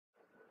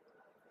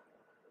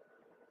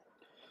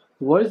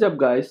What is up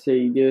guys,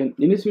 Cydia.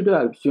 In this video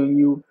I'll be showing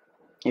you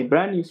a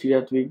brand new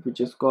Cydia tweak which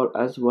is called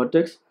as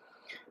Vertex.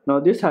 Now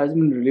this has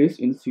been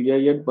released in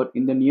Cydia yet, but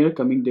in the near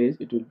coming days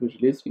it will be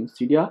released in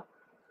Cydia.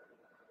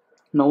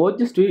 Now what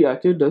this tweak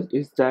actually does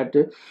is that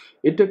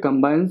it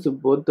combines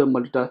both the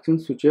multitasking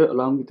switcher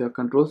along with the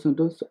control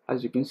center,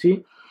 as you can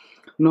see.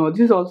 Now this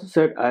is also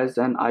set as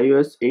an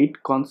iOS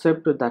 8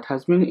 concept that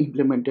has been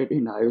implemented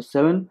in iOS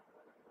 7.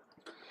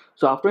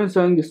 So after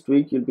installing this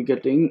tweak, you'll be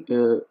getting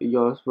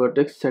your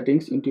Vertex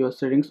settings. Into your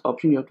settings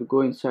option, you have to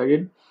go inside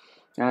it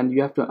and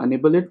you have to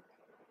enable it.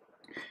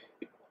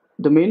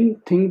 The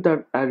main thing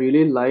that I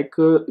really like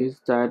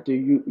is that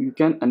you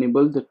can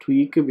enable the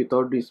tweak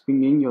without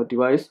respinging your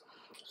device,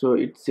 so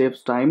it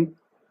saves time.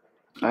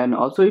 And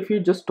also if you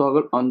just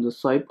toggle on the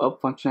swipe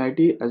up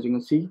functionality, as you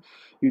can see,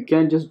 you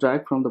can just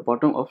drag from the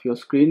bottom of your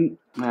screen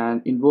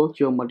and invoke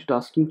your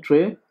multitasking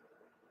tray.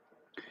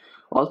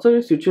 Also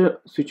a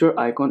switcher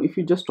icon, if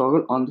you just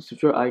toggle on the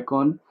switcher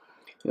icon,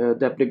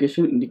 the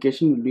application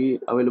indication will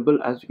be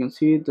available. As you can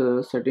see,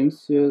 the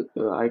settings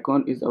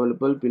icon is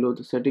available below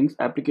the settings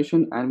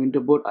application, and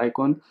winterboard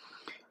icon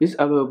is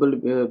available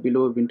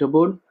below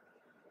winterboard.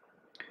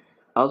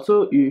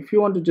 Also if you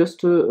want to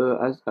just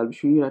as I'll be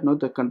showing you right now,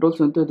 the control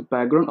center, the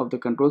background of the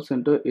control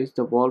center is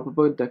the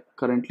wallpaper that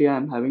currently I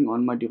am having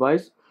on my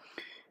device.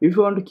 If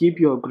you want to keep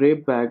your gray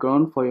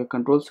background for your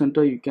control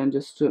center, you can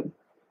just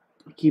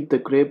keep the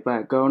gray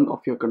background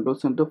of your control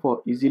center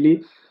for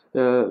easily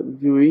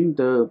viewing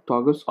the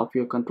toggles of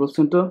your control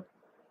center.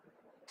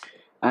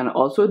 And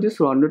also this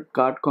rounded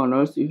card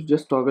corners, if you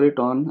just toggle it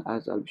on,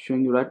 as I'll be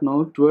showing you right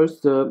now, towards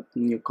the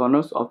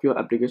corners of your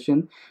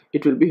application,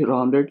 it will be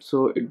rounded,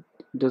 so it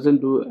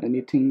doesn't do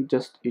anything,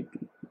 just it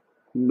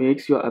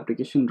makes your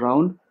application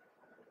round.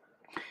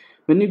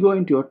 When you go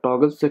into your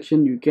toggle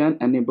section, you can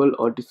enable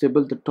or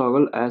disable the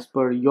toggle as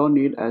per your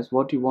need, as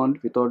what you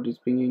want, without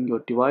dispinging your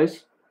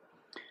device.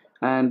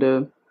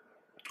 And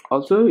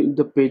also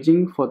the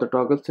paging for the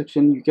toggle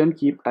section, you can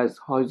keep as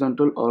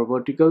horizontal or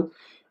vertical.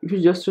 If you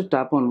just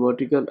tap on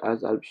vertical,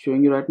 as I'll be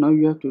showing you right now,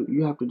 you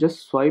have to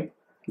just swipe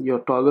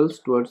your toggles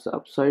towards the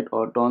upside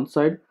or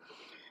downside.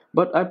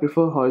 But I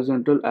prefer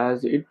horizontal,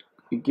 as it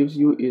gives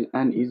you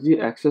an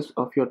easy access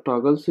of your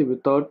toggles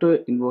without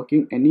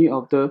invoking any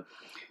of the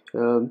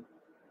uh,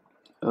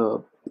 uh,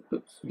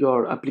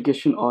 your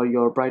application or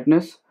your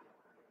brightness.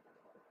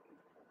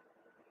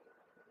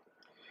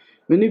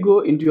 When you go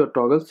into your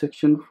toggle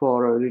section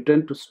for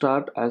return to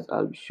start, as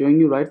I'll be showing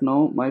you right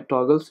now, my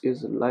toggles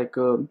is like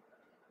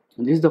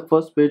this is the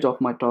first page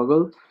of my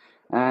toggle,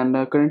 and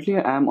currently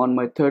I am on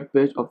my third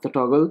page of the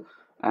toggle.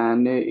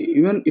 And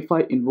even if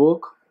I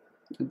invoke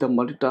the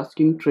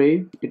multitasking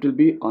tray, it will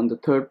be on the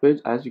third page.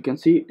 As you can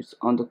see, it's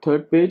on the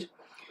third page.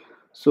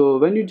 So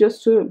when you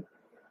just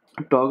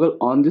toggle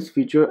on this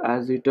feature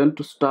as return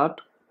to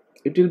start,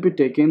 it will be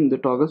taken, the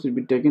toggles will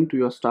be taken to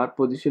your start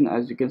position.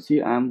 As you can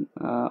see, I am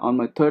on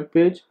my third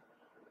page,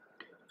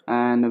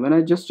 and when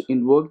I just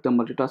invoke the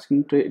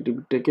multitasking tray, it will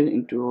be taken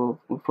into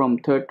from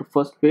third to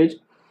first page.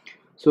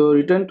 So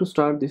return to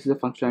start, this is the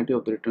functionality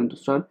of the return to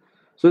start.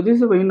 So this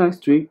is a very nice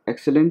tweak,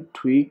 excellent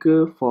tweak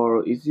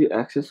for easy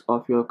access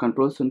of your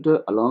control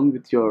center along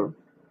with your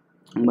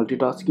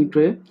multitasking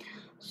tray.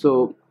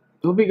 So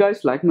hope you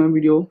guys like my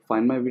video,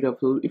 find my video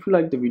helpful. If you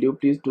like the video,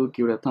 please do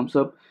give it a thumbs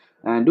up,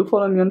 and do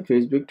follow me on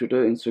Facebook,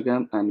 Twitter,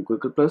 Instagram and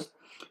Google Plus,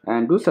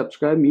 and do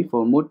subscribe me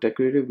for more tech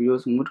related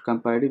videos, more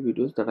comparative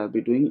videos that I'll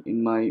be doing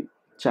in my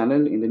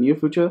channel in the near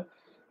future.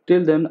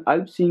 Till then,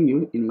 I'll be seeing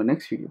you in my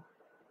next video.